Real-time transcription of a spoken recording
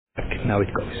now it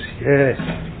goes. Yes.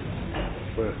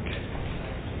 Work.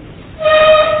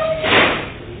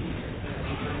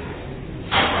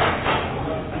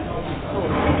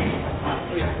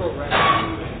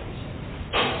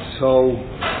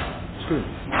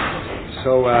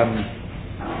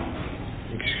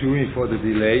 Excuse me for the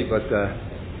delay, but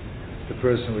the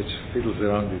person which fiddles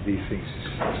around with these things is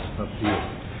not here.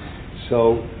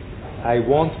 So I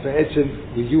want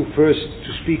with you first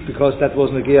to speak, because that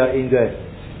was Negea in the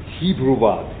Hebrew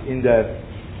word. In the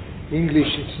English,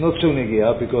 it's not so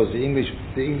Negea, because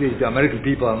the American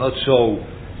people are not so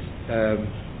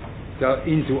they're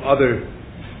into other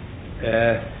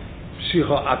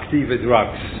psychoactive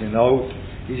drugs.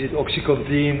 Is it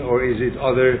Oxycontin or is it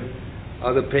other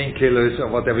painkillers or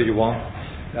whatever you want,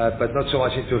 but not so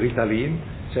much into Ritalin.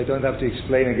 So I don't have to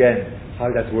explain again how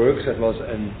that works. That was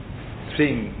a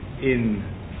thing in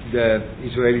the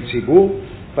Israeli Tzibur.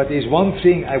 But there's one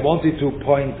thing I wanted to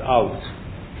point out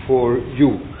for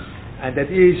you, and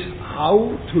that is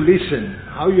how to listen,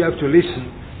 how you have to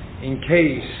listen in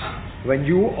case when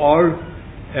you are,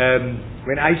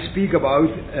 when I speak about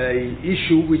an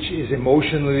issue which is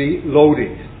emotionally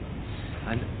loaded.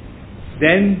 And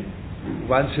then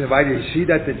once in a while you see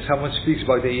that someone speaks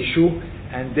about the issue,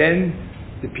 and then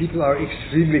the people are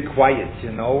extremely quiet.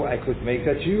 I could make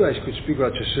that to you. I could speak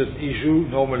about a certain issue.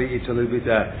 Normally it's a little bit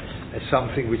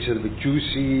something which is a little bit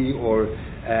juicy, or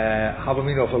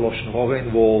Havamina of a Lashon Hara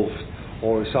involved,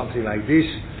 or something like this.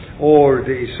 Or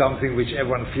there is something which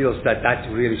everyone feels that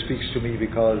really speaks to me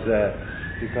because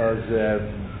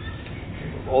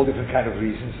all different kind of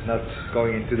reasons, not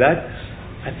going into that.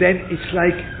 And then it's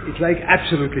like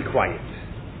absolutely quiet.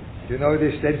 Then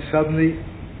suddenly,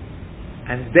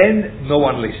 and then no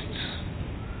one listens.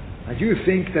 And you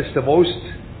think that's the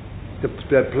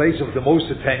place of the most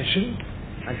attention,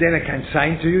 and then I can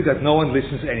sign to you that no one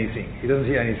listens anything. He doesn't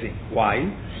hear anything. Why?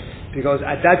 Because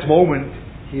at that moment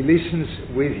he listens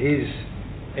with his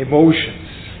emotions,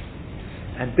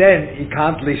 and then he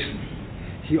can't listen.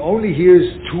 He only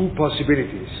hears two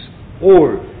possibilities: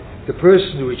 or the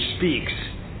person which speaks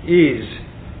is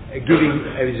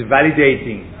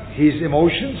validating his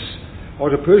emotions, or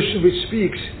the person which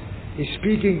speaks is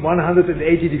speaking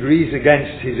 180 degrees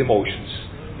against his emotions.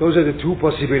 Those are the two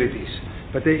possibilities.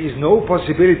 But there is no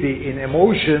possibility in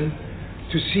emotion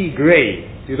to see grey.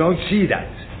 You don't see that.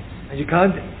 And you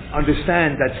can't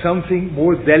understand that something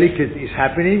more delicate is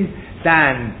happening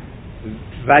than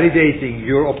validating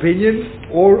your opinion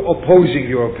or opposing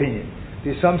your opinion.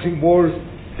 There's something more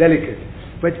delicate.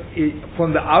 But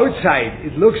from the outside,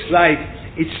 it looks like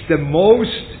it's the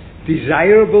most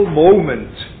desirable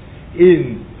moment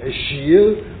in a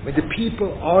shiur, when the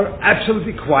people are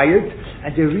absolutely quiet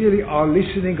and they really are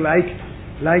listening like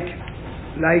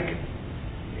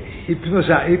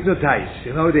hypnotized.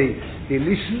 They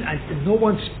listen and no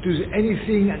one does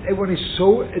anything, and everyone is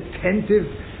so attentive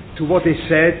to what they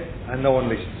said, and no one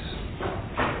listens.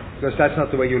 Because that's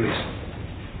not the way you listen.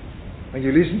 When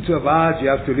you listen to a word, you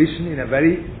have to listen in a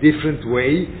very different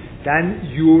way than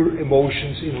your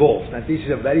emotions involved. And this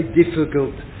is a very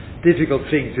difficult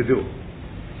thing to do.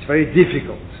 It's very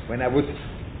difficult.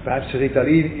 Perhaps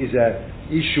Ritalin is an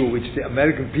issue which the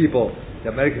American people, the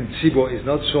American Tzibur, is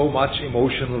not so much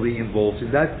emotionally involved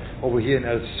in that. Over here in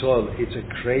Eretz Yisrael, it's a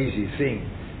crazy thing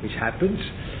which happens.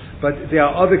 But there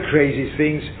are other crazy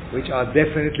things which are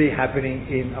definitely happening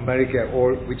in America,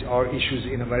 or which are issues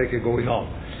in America going on.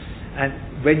 And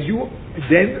when you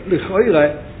then,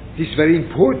 it's very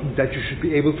important that you should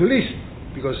be able to listen,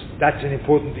 because that's an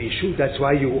important issue. That's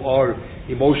why you are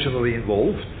emotionally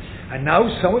involved. And now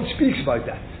someone speaks about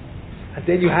that, and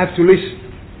then you have to listen,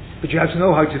 but you have to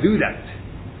know how to do that.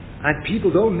 And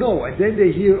people don't know, and then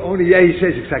they hear only, he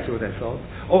says exactly what I thought.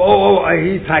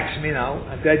 He attacks me now,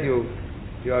 and then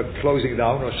you are closing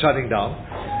down or shutting down.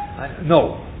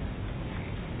 No,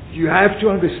 you have to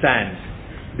understand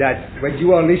that when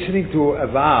you are listening to a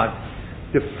word,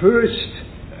 the first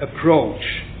approach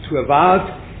to a word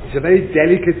is a very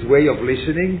delicate way of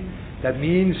listening. That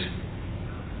means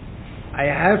I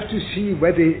have to see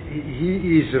whether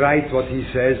he is right what he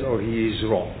says or he is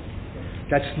wrong.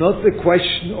 That's not the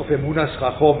question of emunas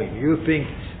chachomim. You think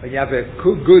when you have a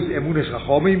good emunas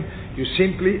chachomim, you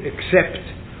simply accept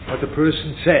what the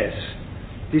person says.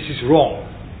 This is wrong.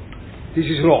 This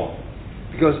is wrong.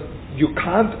 Because you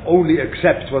can't only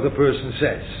accept what a person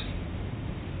says.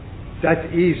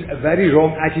 That is a very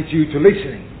wrong attitude to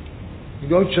listening. You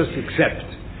don't just accept.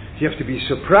 You have to be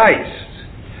surprised.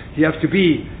 You have to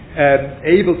be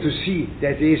able to see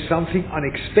that there is something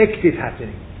unexpected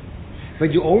happening.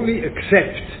 When you only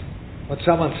accept what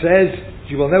someone says,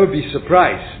 you will never be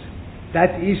surprised.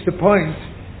 That is the point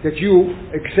that you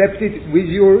accept it with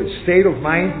your state of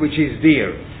mind which is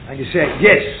there. And you say,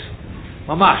 yes,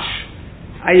 mamash,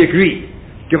 I agree,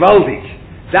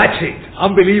 gewaltig, that's it,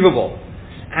 unbelievable.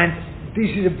 And this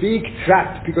is a big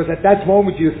trap, because at that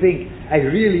moment you think, I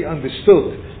really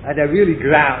understood, and I really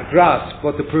grasped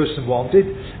what the person wanted,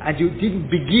 and you didn't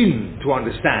begin to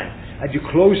understand, and you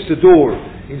closed the door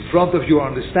in front of your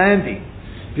understanding,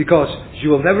 because you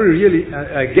will never really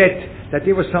get that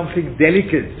there was something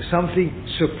delicate, something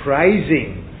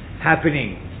surprising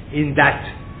happening in that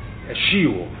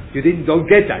shiur. You don't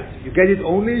get that. You get it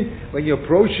only when you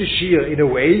approach a shiur in a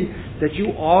way that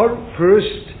you are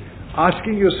first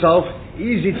asking yourself,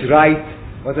 is it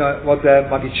right what the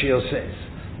Maggid Shiur says?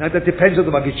 Now that depends on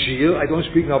the Maggid Shiur. I don't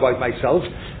speak now about myself.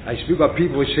 I speak about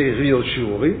people who say real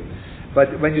shiuri.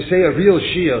 But when you say a real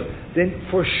shiur, then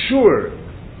for sure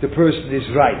the person is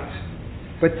right.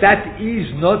 But that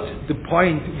is not the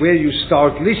point where you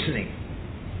start listening.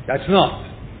 That's not.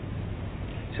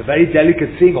 It's a very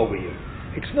delicate thing over here.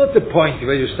 It's not the point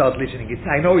where you start listening.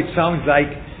 I know it sounds like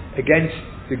against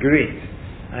the grain.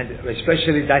 And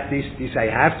especially that this I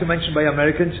have to mention by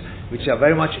Americans, which are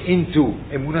very much into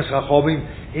Emunas Chachomim,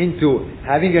 into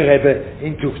having a Rebbe,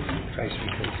 into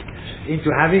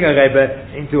having a Rebbe,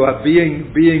 into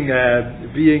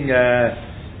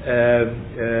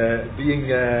being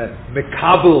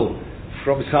mekabel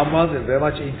from someone, and very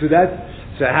much into that.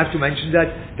 So I have to mention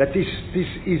that this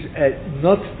is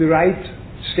not the right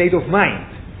state of mind.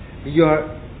 You are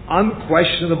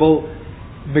unquestionable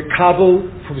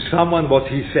mekabel from someone what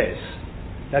he says.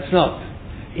 That's not.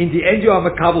 In the end you are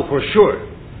mekabel for sure,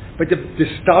 but the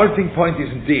starting point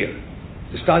isn't there.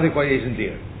 The starting point isn't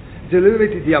there. It's a little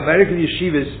bit the American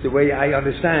yeshivas, the way I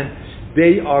understand,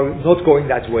 they are not going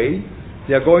that way.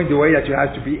 They are going the way that you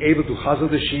have to be able to chazal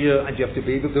the shiur, and you have to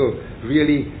be able to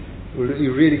really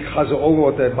chazal over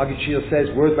what the Maggid Shiur says,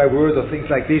 word by word, or things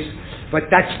like this. But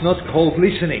that's not called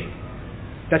listening.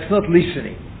 That's not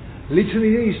listening.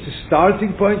 Listening is the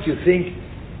starting point. You think,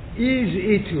 is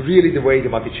it really the way the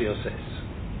Maggid Shiur says?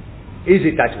 Is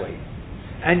it that way?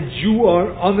 And you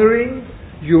are honoring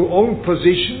your own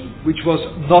position, which was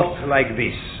not like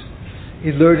this.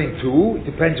 In learning too, it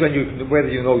depends whether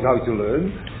you know how to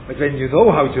learn. But when you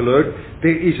know how to learn,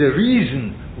 there is a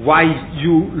reason why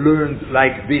you learned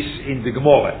like this in the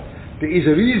Gemara. There is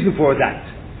a reason for that.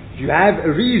 You have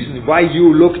a reason why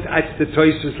you looked at the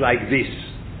choices like this.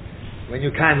 When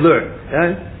you can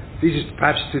learn. This is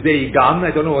perhaps today gone.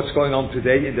 I don't know what's going on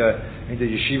today in the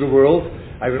yeshiva world.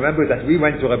 I remember that we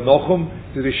went to Reb Nochem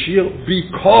to the shiur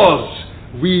because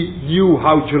we knew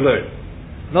how to learn.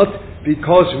 Not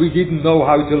because we didn't know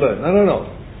how to learn.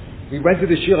 No. We went to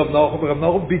the shiur of Reb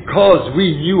Nochem because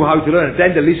we knew how to learn.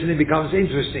 Then the listening becomes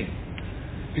interesting.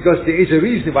 Because there is a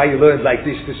reason why you learned like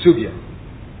this, the sugya.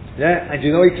 Yeah, and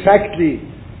you know exactly.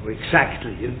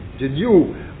 You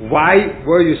knew why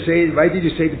did you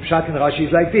say the Pshat in Rashi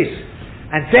is like this?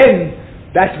 And then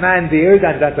that man there,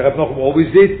 that Reb Nochem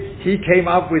always did, he came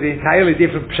up with an entirely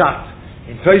different Pshat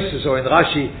in Tosfos or in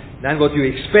Rashi than what you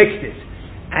expected.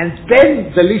 And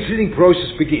then the listening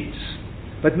process begins.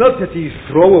 But not that you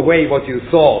throw away what you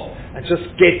thought and just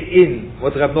get in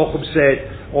what Reb Nochem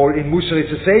said, or in Musar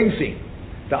it's the same thing.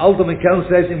 The Alderman Kelm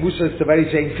says in Musar it's the very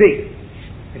same thing.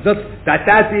 It's not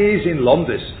that is in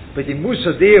Londis, but in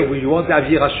Musar there, where you want to have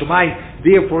Yiras Shamayim,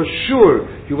 there for sure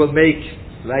you will make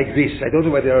like this. I don't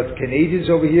know whether there are Canadians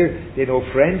over here, they know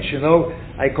French, you know.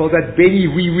 I call that Benny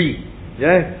Oui Oui.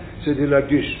 Yeah? So they're like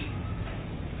this.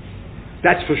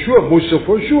 That's for sure, Musar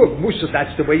for sure. Musar,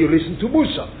 that's the way you listen to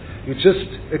Musar. You just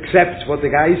accept what the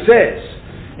guy says.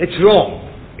 It's wrong.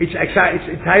 It's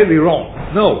entirely wrong.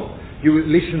 No. You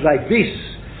listen like this.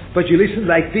 But you listen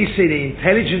like this in an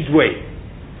intelligent way.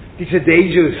 It's a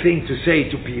dangerous thing to say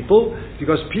to people,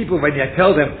 because people, when you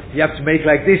tell them you have to make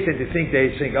like this, then they think,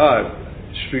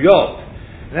 shtuyot.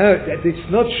 No,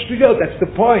 it's not shtuyot, that's the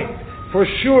point. For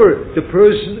sure, the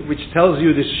person which tells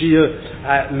you the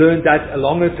shiur learned that a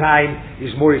longer time,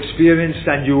 is more experienced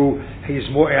than you, has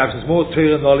more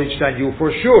Torah knowledge than you,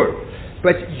 for sure.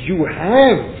 But you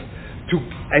have to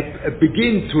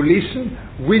begin to listen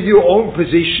with your own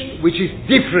position, which is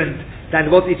different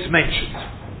than what it's mentioned.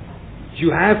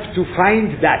 You have to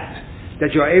find that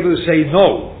you are able to say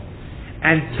no.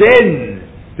 And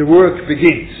then the work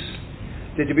begins.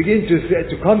 That you begin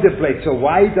to contemplate, so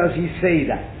why does he say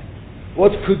that?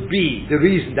 What could be the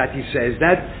reason that he says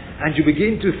that? And you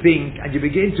begin to think, and you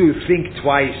begin to think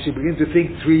twice, you begin to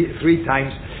think three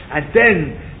times, and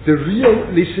then the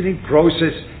real listening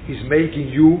process is making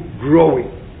you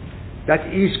growing. That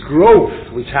is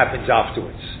growth which happens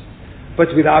afterwards.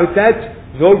 But without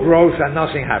that, no growth and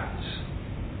nothing happens.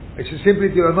 It's simply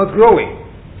you are not growing.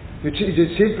 You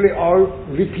simply are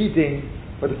repeating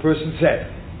what the person said.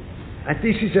 And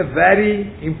this is a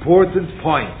very important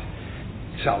point.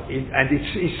 And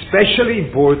it's especially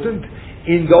important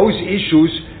in those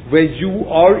issues where you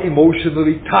are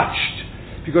emotionally touched.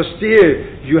 Because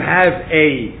there you have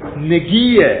a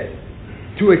negia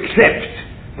to accept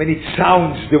when it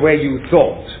sounds the way you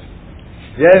thought.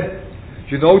 Yeah?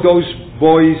 You know those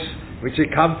boys which they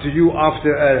come to you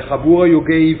after a chabura you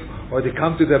gave, or they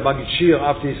come to the Magid Shir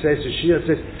after he says the Shir,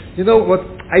 says, you know what,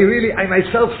 I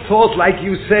myself thought like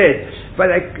you said,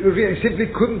 but I simply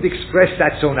couldn't express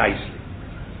that so nicely.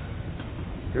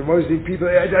 Most of the people,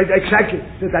 exactly,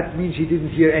 that means he didn't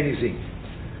hear anything.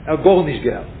 Gar nicht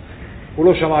gehört.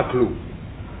 Ulo shama klum.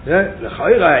 He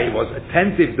was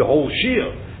attentive the whole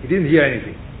Shir. He didn't hear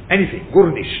anything.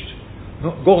 Gar nicht.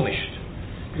 No, gar nicht.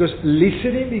 Because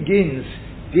listening begins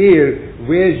there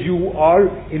where you are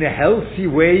in a healthy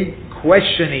way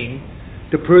questioning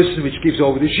the person which gives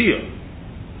over the Shir.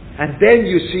 And then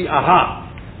you see,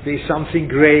 there's something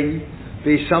grey,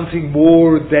 there's something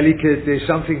more delicate, there's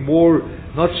something more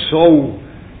not so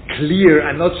clear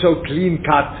and not so clean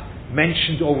cut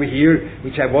mentioned over here,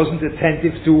 which I wasn't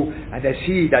attentive to, and I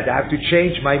see that I have to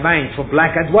change my mind from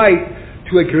black and white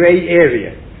to a grey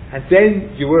area. And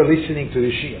then you were listening to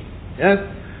the Shir. Yeah?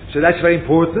 So that's very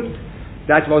important.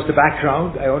 That was the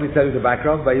background. I only tell you the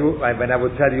background. When I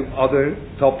would tell you other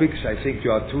topics, I think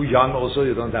you are too young also,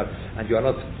 you don't have, and you are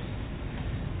not,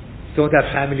 don't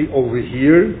have family over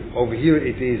here. Over here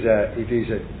it is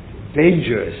a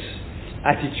dangerous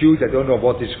attitude. I don't know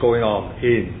what is going on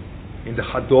in the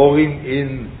Chadorim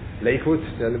in Lakewood,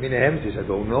 the Leminahemtis, I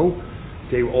don't know.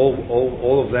 They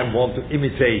all of them want to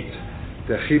imitate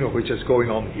the chinuch which is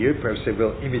going on here. Perhaps they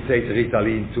will imitate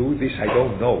Ritalin too. This I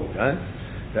don't know.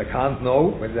 I can't know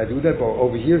when they do that. But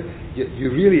over here,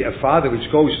 you really a father which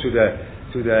goes to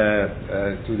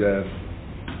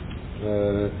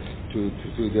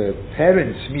the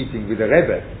parents meeting with the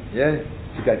Rebbe,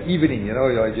 to that evening. You know,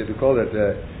 you call it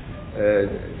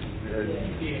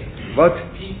what?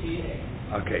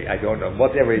 Okay, I don't know.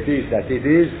 Whatever it is, that it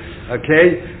is.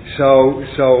 Okay,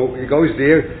 so he goes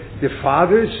there. The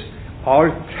fathers are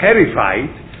terrified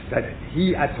that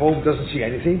he at home doesn't see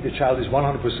anything. The child is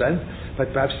 100%.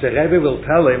 But perhaps the Rebbe will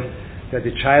tell him that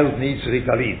the child needs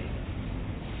Ritalin.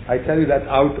 I tell you that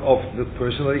out of the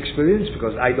personal experience,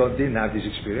 because I didn't have this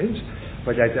experience.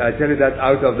 But I tell you that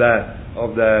out of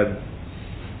the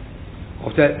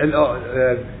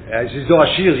es ist doch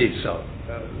ein Shir jetzt so.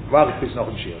 Warte bis noch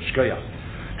ein Shir.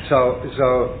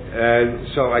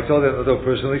 So I told them out of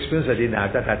personal experience. I didn't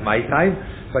have that at my time.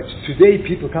 But today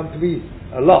people come to me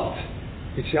a lot.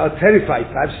 They are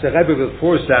terrified. Perhaps the Rebbe will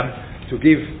force them to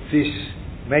give this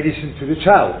medicine to the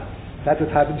child. That's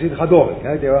what happens in Chadorim.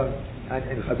 And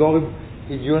in Chadorim,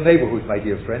 in your neighborhood, my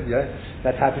dear friend,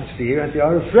 that happens here, and they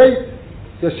are afraid.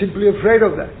 They're simply afraid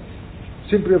of that.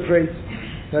 Simply afraid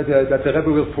that the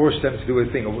Rebbe will force them to do a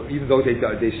thing, even though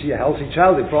they see a healthy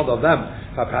child in front of them,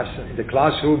 perhaps in the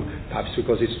classroom, perhaps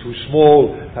because it's too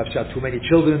small, perhaps you have too many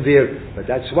children there. But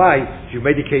that's why you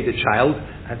medicate the child,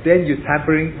 and then you're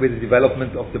tampering with the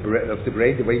development of the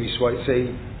brain, the way we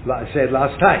said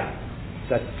last time.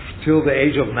 That till the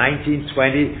age of 19,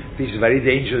 20, this is a very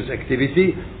dangerous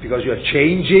activity, because you are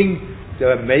changing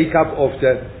the makeup of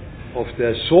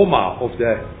the soma, of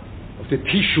the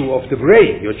tissue of the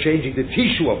brain. You're changing the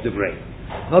tissue of the brain,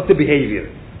 not the behavior,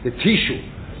 the tissue.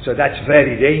 So that's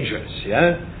very dangerous,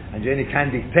 And then you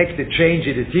can detect the change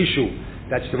in the tissue.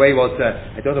 That's the way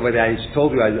I don't know whether I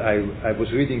told you, I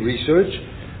was reading research,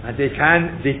 and they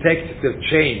can detect the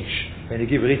change when you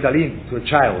give Ritalin to a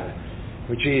child,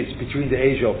 which is between the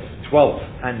age of 12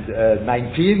 and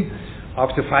 19.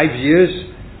 After 5 years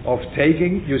of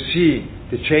taking, you see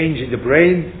the change in the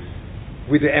brain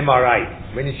with the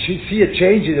MRI. When you see a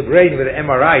change in the brain with the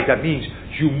MRI, that means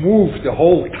you move the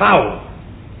whole town.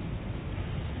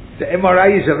 The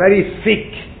MRI is a very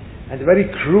thick and very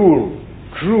crude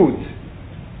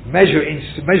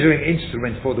measuring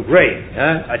instrument for the brain.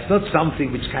 It's not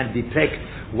something which can detect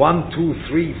 1, 2,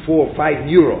 3, 4, 5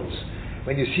 neurons.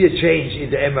 When you see a change in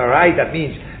the MRI, that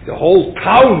means the whole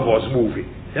town was moving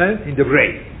in the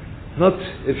brain, not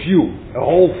a few, a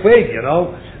whole thing,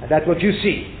 and that's what you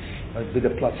see. With the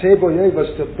placebo, it was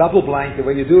double blind the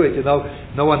way you do it,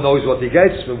 no one knows what he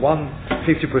gets.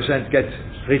 50% get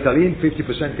Ritalin,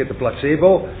 50% get the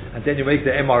placebo, and then you make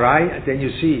the MRI, and then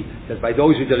you see that by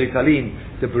those with the Ritalin,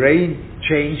 the brain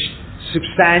changed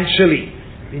substantially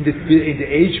in the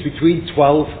age between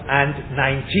 12 and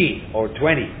 19 or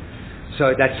 20.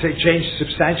 So that's changed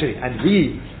substantially, and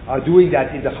we are doing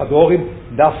that in the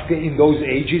Chadorim, Dafke in those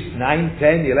ages, 9,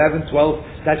 10, 11, 12.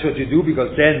 That's what you do,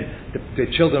 because then the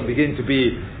children begin to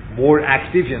be more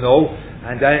active,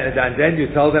 and then you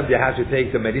tell them they have to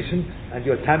take the medicine, and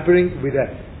you're tampering with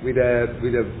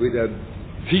a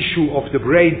tissue of the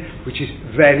brain, which is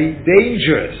very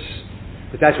dangerous.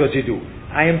 But that's what you do.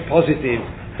 I am positive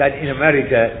that in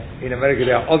America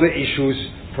there are other issues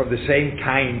from the same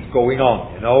kind going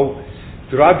on.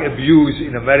 Drug abuse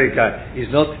in America is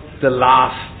not the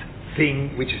last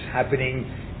thing which is happening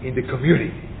in the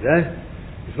community.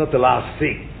 It's not the last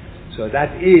thing. So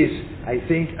that is, I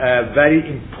think, a very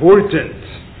important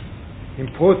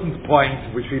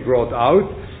point which we brought out,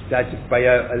 that by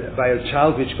a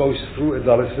child which goes through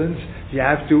adolescence,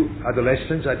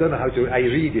 I don't know how to, I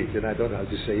read it and I don't know how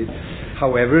to say it.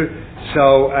 However,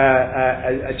 so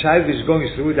a child which is going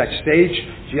through that stage,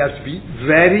 you have to be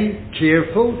very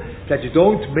careful that you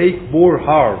don't make more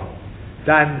harm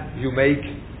than you make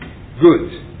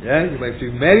good. You have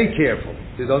to be very careful.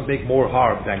 You don't make more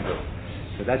harm than good.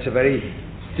 So that's a very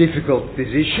difficult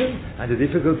decision, and the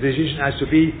difficult decision has to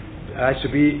be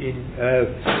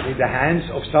in the hands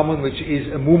of someone which is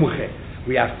a mumche.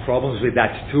 We have problems with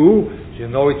that too. You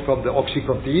know it from the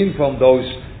Oxycontin, from those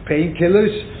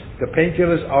painkillers. The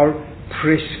painkillers are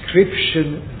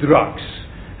prescription drugs,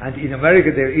 and in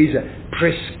America there is a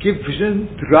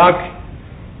prescription drug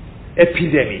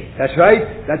epidemic. That's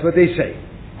right. That's what they say.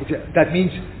 That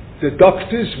means the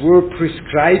doctors were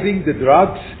prescribing the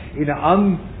drugs in an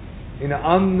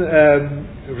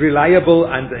unreliable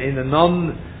and in a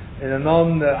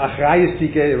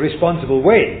non-achreistic responsible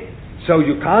way. So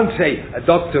you can't say a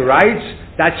doctor writes,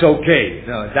 that's okay.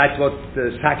 No, that's what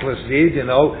the Sacklers did,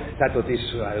 that's what this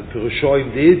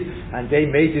Pirushoim did, and they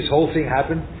made this whole thing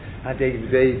happen, and they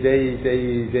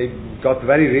got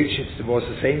very rich. It was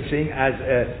the same thing as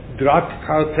a drug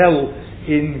cartel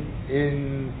in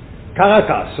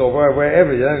Caracas or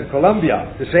wherever, in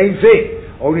Colombia, the same thing.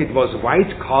 Only it was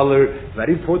white collar,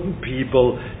 very important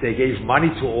people. They gave money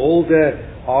to all the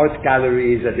art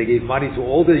galleries, and they gave money to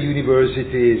all the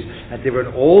universities, and they were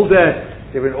in all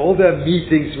the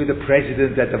meetings with the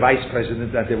president and the vice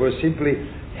president, and they were simply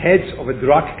heads of a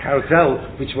drug cartel,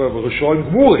 which were Roshoim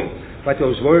Gmurim. But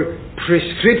those were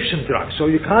prescription drugs. So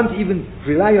you can't even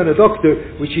rely on a doctor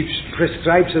which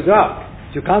prescribes a drug.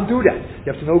 You can't do that.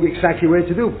 You have to know exactly where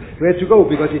to go,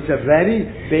 because it's a very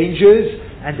dangerous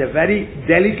and a very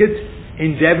delicate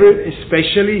endeavor,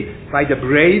 especially by the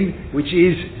brain, which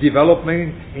is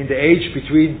developing in the age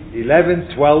between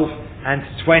 11, 12, and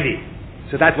 20.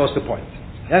 So that was the point.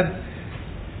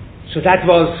 So that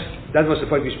was the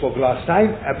point we spoke last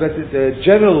time. But the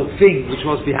general thing which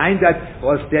was behind that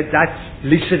was that's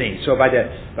listening. So by the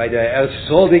Eretz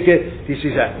Soldike, this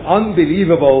is an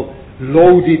unbelievable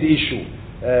loaded issue.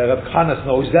 Reb Chanas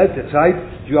knows that. That's right.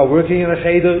 You are working in a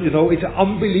cheder, it's an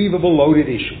unbelievable loaded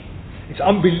issue. It's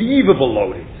unbelievable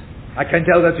loaded. I can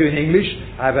tell that to you in English.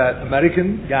 I have an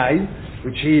American guy,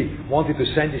 which he wanted to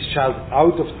send his child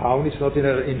out of town. It's not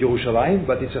in Jerusalem,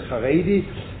 but it's a Haredi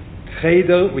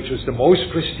cheder, which was the most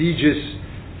prestigious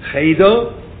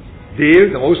cheder there,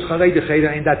 the most Haredi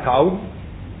cheder in that town.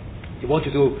 He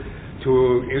wanted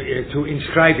to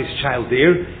inscribe his child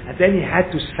there, and then he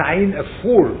had to sign a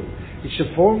form, which the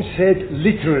form said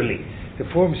literally. The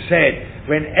form said,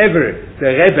 whenever the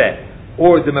Rebbe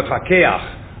or the Mefakeach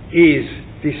is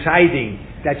deciding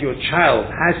that your child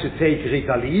has to take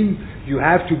Ritalin, you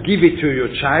have to give it to your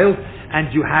child,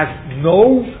 and you have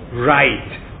no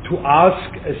right to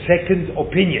ask a second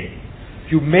opinion.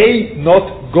 You may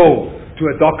not go to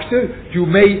a doctor, you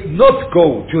may not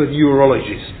go to a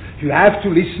neurologist. You have to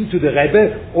listen to the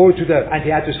Rebbe or and he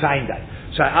had to sign that.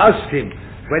 So I asked him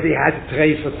whether he had a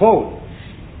tray phone.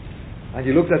 And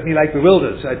he looked at me like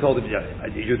bewildered. So I told him,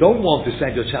 you don't want to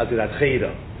send your child to that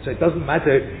cheder. So it doesn't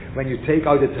matter when you take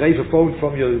out a tray phone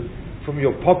from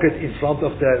your pocket in front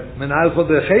of the menal for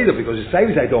the cheder, because it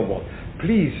says I don't want.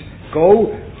 Please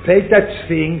go, take that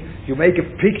thing, you make a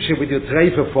picture with your tray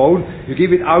phone, you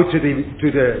give it out to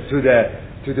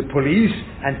the police,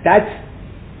 and that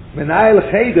menal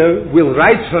cheder will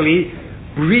rightfully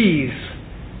breathe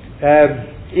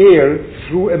air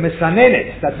through a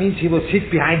mesanenet. That means he will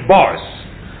sit behind bars.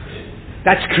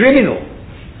 That's criminal.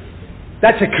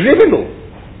 That's a criminal.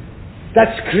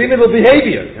 That's criminal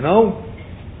behavior,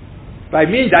 By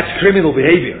me, that's criminal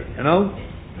behavior,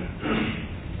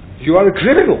 You are a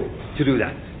criminal to do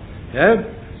that. Yeah?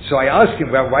 So I asked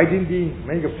him, well, why didn't he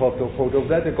make a photo of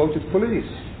that and go to the police?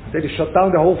 They just shut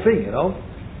down the whole thing,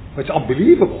 It's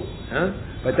unbelievable.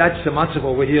 But that's the matzav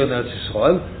over here in Eretz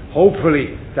Yisrael.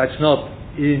 Hopefully that's not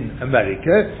in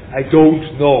America. I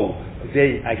don't know.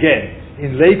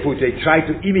 in Lakewood, they try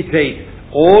to imitate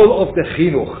all of the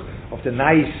chinuch, of the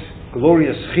nice,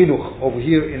 glorious chinuch over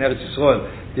here in Eretz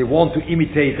Yisrael. They want to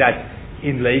imitate that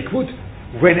in Lakewood.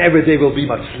 Whenever they will be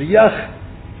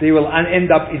matzliach, they will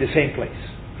end up in the same place.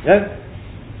 Yeah?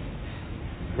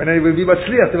 Whenever they will be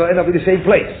matzliach, they will end up in the same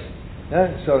place.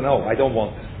 Yeah? So no, I don't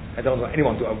want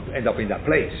anyone to end up in that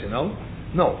place. No,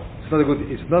 it's not a good.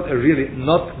 It's not a really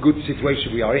not good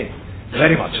situation we are in.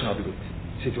 Very much not a good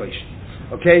situation.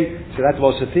 Okay, so that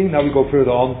was the thing. Now we go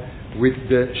further on with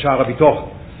the Shaar Bitachon.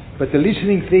 But the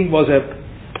listening thing was a.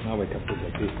 Now I can put it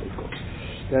like this. It goes.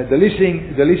 The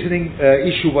listening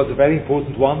issue was a very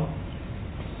important one,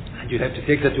 and you have to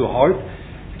take that to heart.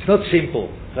 It's not simple.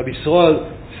 Rabbi Yisrael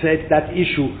said that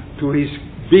issue to his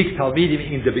big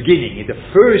Talmidim in the beginning, in the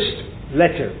first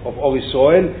letter of Or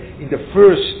Yisrael, in the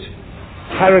first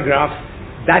paragraph.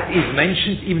 That is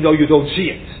mentioned, even though you don't see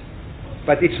it,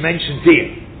 but it's mentioned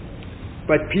there.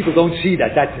 But people don't see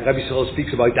that. That Rabbi Yisrael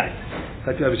speaks about that.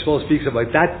 That Rabbi Yisrael speaks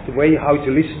about that, the way how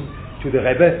to listen to the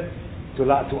Rebbe. To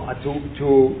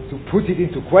put it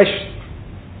into question,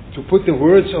 to put the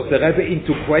words of the Rebbe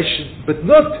into question, but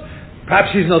not,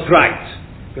 perhaps he's not right,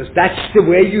 because that's the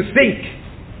way you think,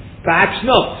 perhaps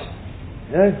not,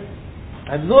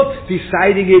 and not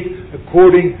deciding it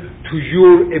according to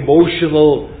your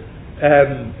emotional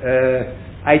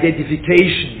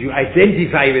identification. You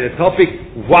identify with a topic,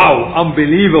 wow,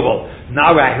 unbelievable,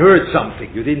 now I heard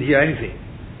something, you didn't hear anything,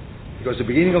 because the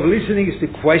beginning of listening is the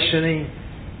questioning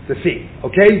the thing,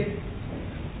 okay?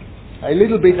 A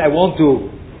little bit I want to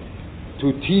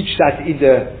teach that in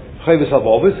the Chovos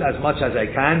Halvovos as much as I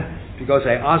can, because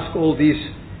I ask all these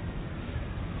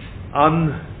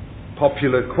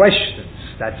unpopular questions.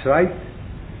 That's right.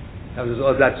 That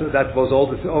was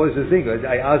always the thing.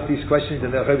 I asked these questions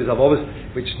in the Chovos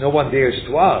Halvovos, which no one dares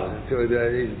to ask.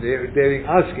 They're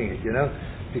asking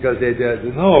it, because they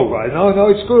no,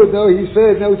 it's good. No, he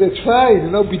said, no, that's fine.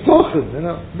 Bitachon.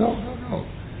 No.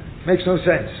 Makes no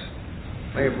sense.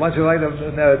 Once in a while, the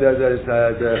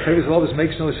Chovos Halvovos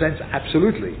makes no sense,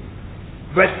 absolutely.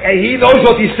 But he knows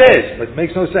what he says, but it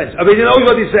makes no sense. I mean, he knows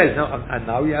what he says. And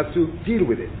now you have to deal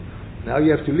with it. Now you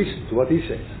have to listen to what he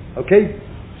says. Okay?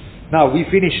 Now, we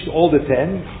finished all the 10,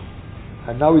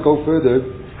 and now we go further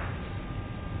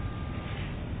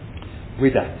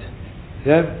with that.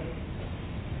 Yeah?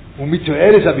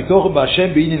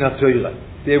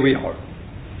 There we are.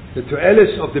 The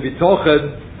to'eles of the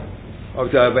Bitachon,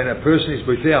 when a person is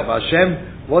B'teach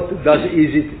Hashem, what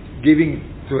is it giving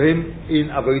to him in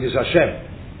Avodas Hashem?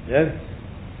 Yeah?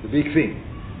 The big thing.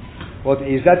 What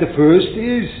is that? The first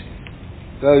is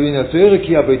ki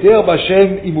B'teach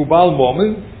Hashem imubal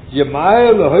momen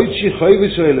yemayel lehoitzi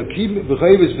chovos elokim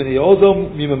v'chovos b'nei Adam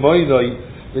mimemoinoi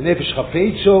v'nefesh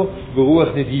chafetzo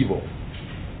v'ruach nedivo.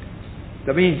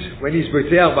 That means when he's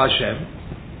B'teach Hashem,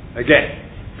 again,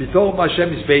 Bitachon Hashem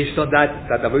is based on that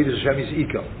Avodas Hashem is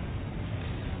equal.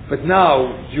 But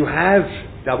now you have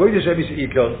the Avodas Hashem is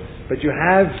equal, but you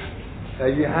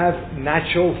have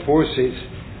natural forces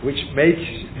which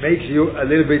make you a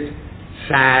little bit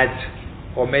sad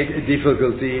or make a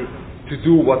difficulty to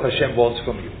do what Hashem wants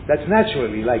from you. That's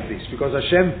naturally like this, because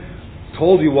Hashem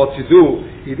told you what to do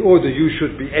in order you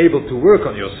should be able to work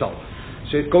on yourself.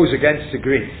 So it goes against the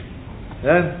grain.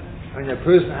 When a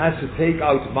person has to take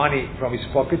out money from his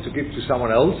pocket to give to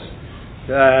someone else,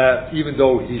 even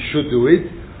though he should do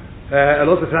it, a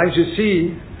lot of times you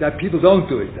see that people don't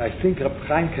do it. I think Reb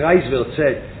Chaim Kreisveld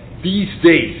said, these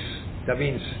days, that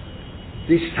means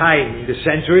this time in the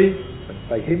century,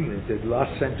 by him in the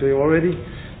last century already,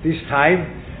 this time,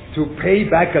 to pay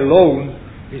back a loan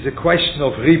is a question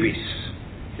of ribis,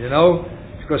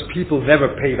 because people never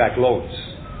pay back loans.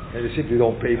 They simply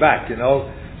don't pay back,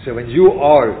 So when you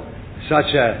are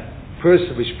such a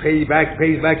person which pays back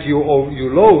your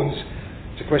loans,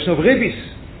 it's a question of ribis.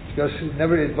 Because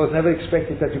it was never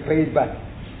expected that you pay it back.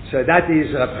 So that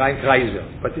is Reb Chaim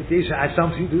Kreisveld. But it has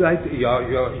something to do with it.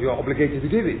 You're obligated to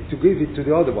give it to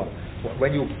the other one.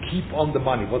 When you keep on the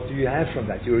money, what do you have from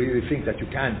that? You really think that you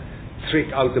can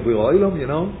trick out the Borei Olam,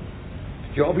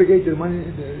 You're obligated to money.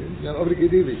 You're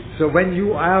obligated to give it. So when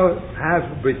you have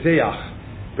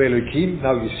B'teach Be'elokim,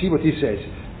 now you see what he says.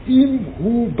 Im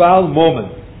hu bal momen.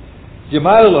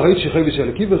 Yemayel lehoitzi chovos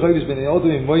elokim v'chovos b'nei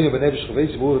Adam imoyne b'nefesh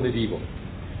chafetzo v'ruach nedivo.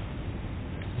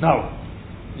 Now,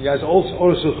 he has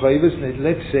also chovos,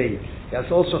 let's say, he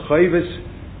has also chovos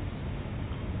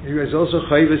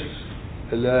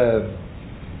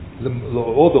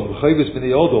l'odom, chovos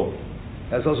b'nei Adam.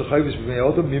 He has also chovos b'nei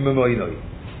Adam mimemoinoi,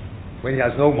 when he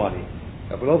has no money.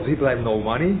 A lot of people have no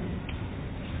money,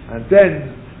 and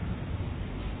then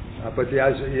but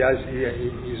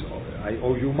I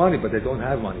owe you money, but I don't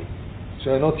have money,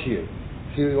 so I'm not here.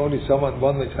 Here only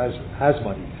one which has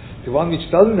money. The one which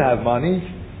doesn't have money,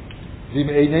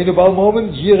 the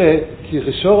moment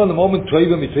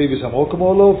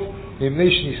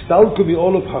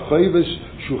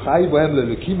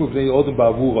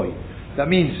that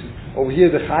means over here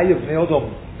the Chayav Bnei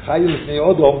Odom,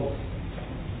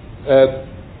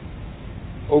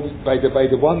 by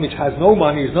the one which has no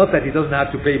money, is not that he doesn't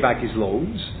have to pay back his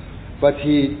loans, but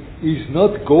he is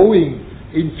not going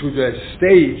into the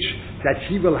stage that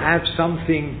he will have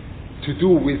something to do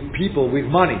with people with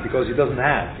money, because he doesn't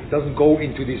have. He doesn't go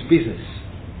into this business.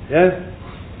 Yeah?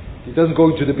 He doesn't go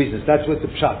into the business. That's what the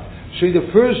pshat. So in the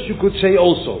first you could say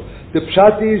also, the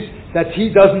pshat is that he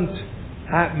doesn't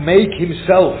make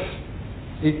himself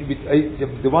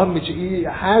the one which he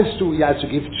has to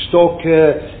give stock,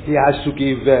 he has to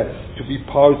give to be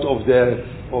part of the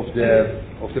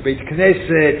Beit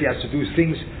Knesset, he has to do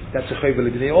things that's a Chovel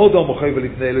Bnei Odom or Chovel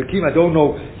Bnei Elokim, I don't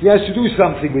know, he has to do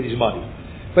something with his money.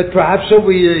 But perhaps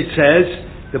over here it says,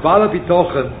 the Baal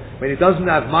Bitachon, when he doesn't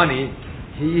have money,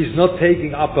 he is not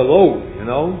taking up a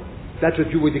loan, that's what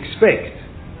you would expect.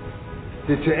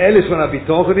 The Te'elis von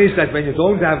Bitachon is that when you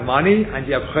don't have money and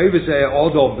you have Chovos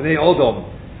Odom, Bnei Odom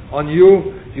on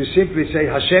you, you simply say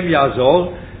Hashem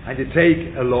Yazor and you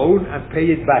take a loan and pay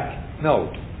it back.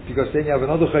 No, because then you have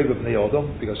another Chovos Bnei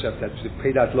Odom, because you have to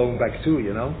pay that loan back too,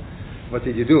 What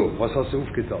did you do? Was hast du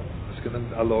aufgetan? Hast du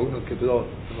a loan und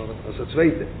was a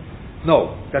zweite?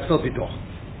 No, that's not Bitachon.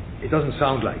 It doesn't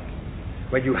sound like.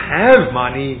 When you have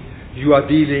money, you are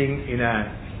dealing in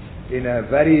a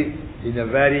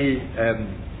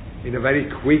very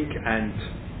quick and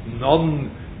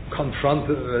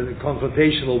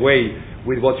non-confrontational way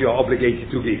with what you are obligated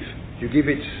to give. You give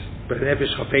it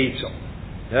b'nefesh chafetzo.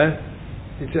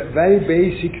 It's a very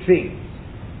basic thing.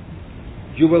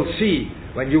 You will see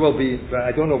when you will be.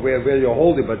 I don't know where you're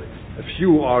holding, but a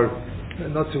few are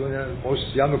not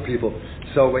most younger people.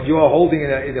 So when you are holding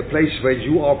in a place where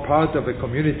you are part of a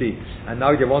community, and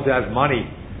now they want to have money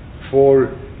for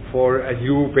a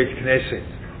new Beit Knesset,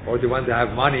 or they want to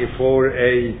have money for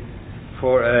a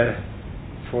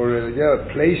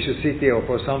place you sit there or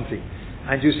for something,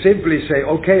 and you simply say,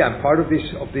 okay, I'm part of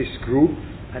this group,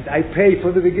 and I pay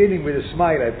from the beginning with a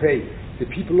smile. I pay. The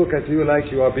people look at you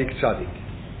like you are a big tzaddik.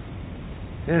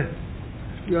 Yeah.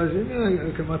 You are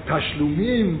saying,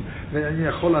 תשלומים, ואני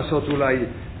יכול לעשות אולי,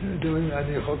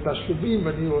 אני יכול תשלומים,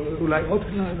 ואני אולי עוד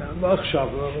לא עכשיו,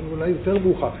 אולי יותר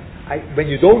מאוחר. When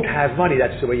you don't have money,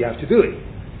 that's the way you have to do it.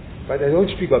 But I don't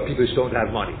speak about people who don't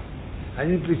have money. I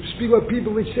speak about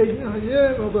people which say,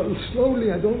 but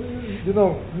slowly, I don't,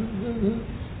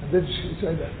 And then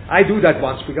I do that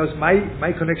once, because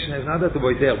my connection is not that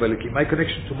my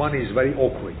connection to money is very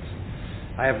awkward.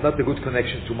 I have not a good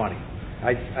connection to money.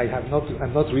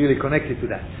 I'm not really connected to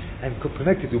that. I'm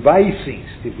connected to buy things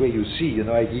the way you see.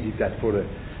 I needed that for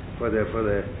how do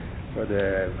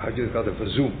you call it, for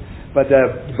Zoom. But I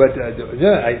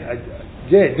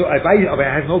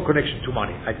have no connection to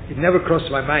money. It never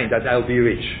crossed my mind that I'll be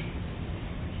rich.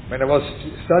 When I was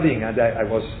studying and I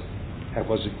was a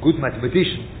good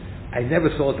mathematician, I never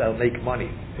thought I'll make money.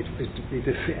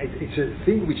 It's a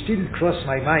thing which didn't cross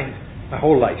my mind my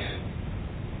whole life,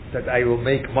 that I will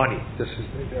make money. That's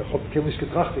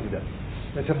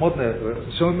a modern.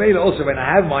 So in also, when I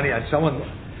have money and someone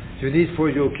you need for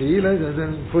your kehila,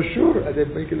 then for sure, and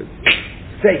then make it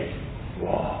say,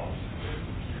 wow,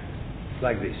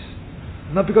 like this.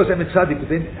 Not because I'm a tzaddik, but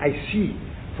then I see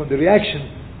from the reaction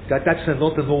that that's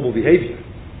not a normal behavior.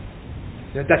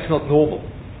 That's not normal.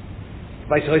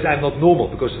 I'm not normal,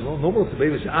 because normal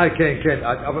behavior is, כן,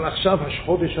 אבל עכשיו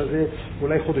החודש הזה,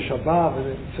 אולי חודש הבא,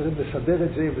 וצריכים לסדר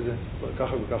את זה, וזה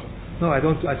ככה וככה. No, I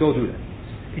don't do that.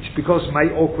 It's because my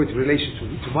awkward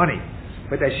relation to money.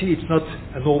 But I see it's not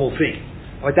a normal thing.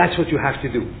 But that's what you have to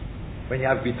do. When you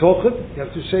have bitachon, you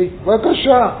have to say,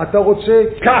 בבקשה, אתה רוצה,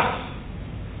 קח,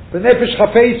 בנפש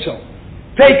חפצו,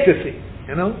 take the thing,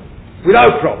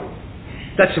 without problem.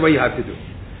 That's the way you have to do.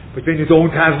 But when you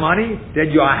don't have money,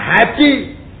 then you are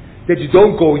happy that you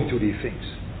don't go into these things.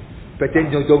 But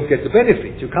then you don't get the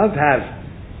benefit. You can't have,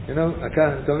 you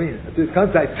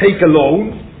can't take a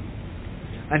loan,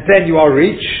 and then you are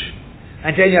rich,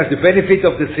 and then you have the benefit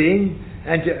of the thing,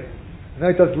 and no,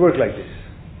 it doesn't work like this.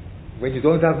 When you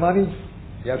don't have money,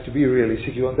 you have to be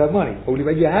realistic. You don't have money. Only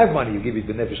when you have money, you give it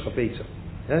b'nefesh chafetza.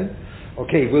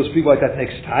 Okay, we'll speak about that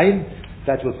next time.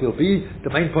 That what will be.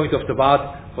 The main point of the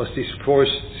Bad was this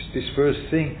first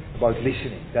thing about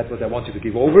listening. That's what I wanted to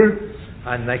give over.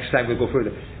 And next time we'll go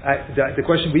further. The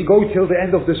question, we go till the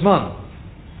end of this month.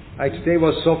 Today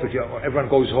was Sofit. Everyone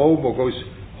goes home or goes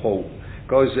home.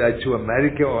 Goes to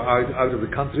America or out of the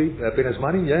country. Bring us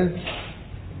money, yeah?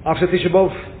 After Tisha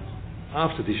B'Av?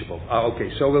 After Tisha B'Av.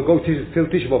 Okay, so we'll go till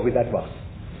Tisha B'Av with that one.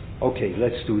 Okay,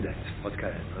 let's do that. What can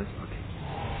I? Okay.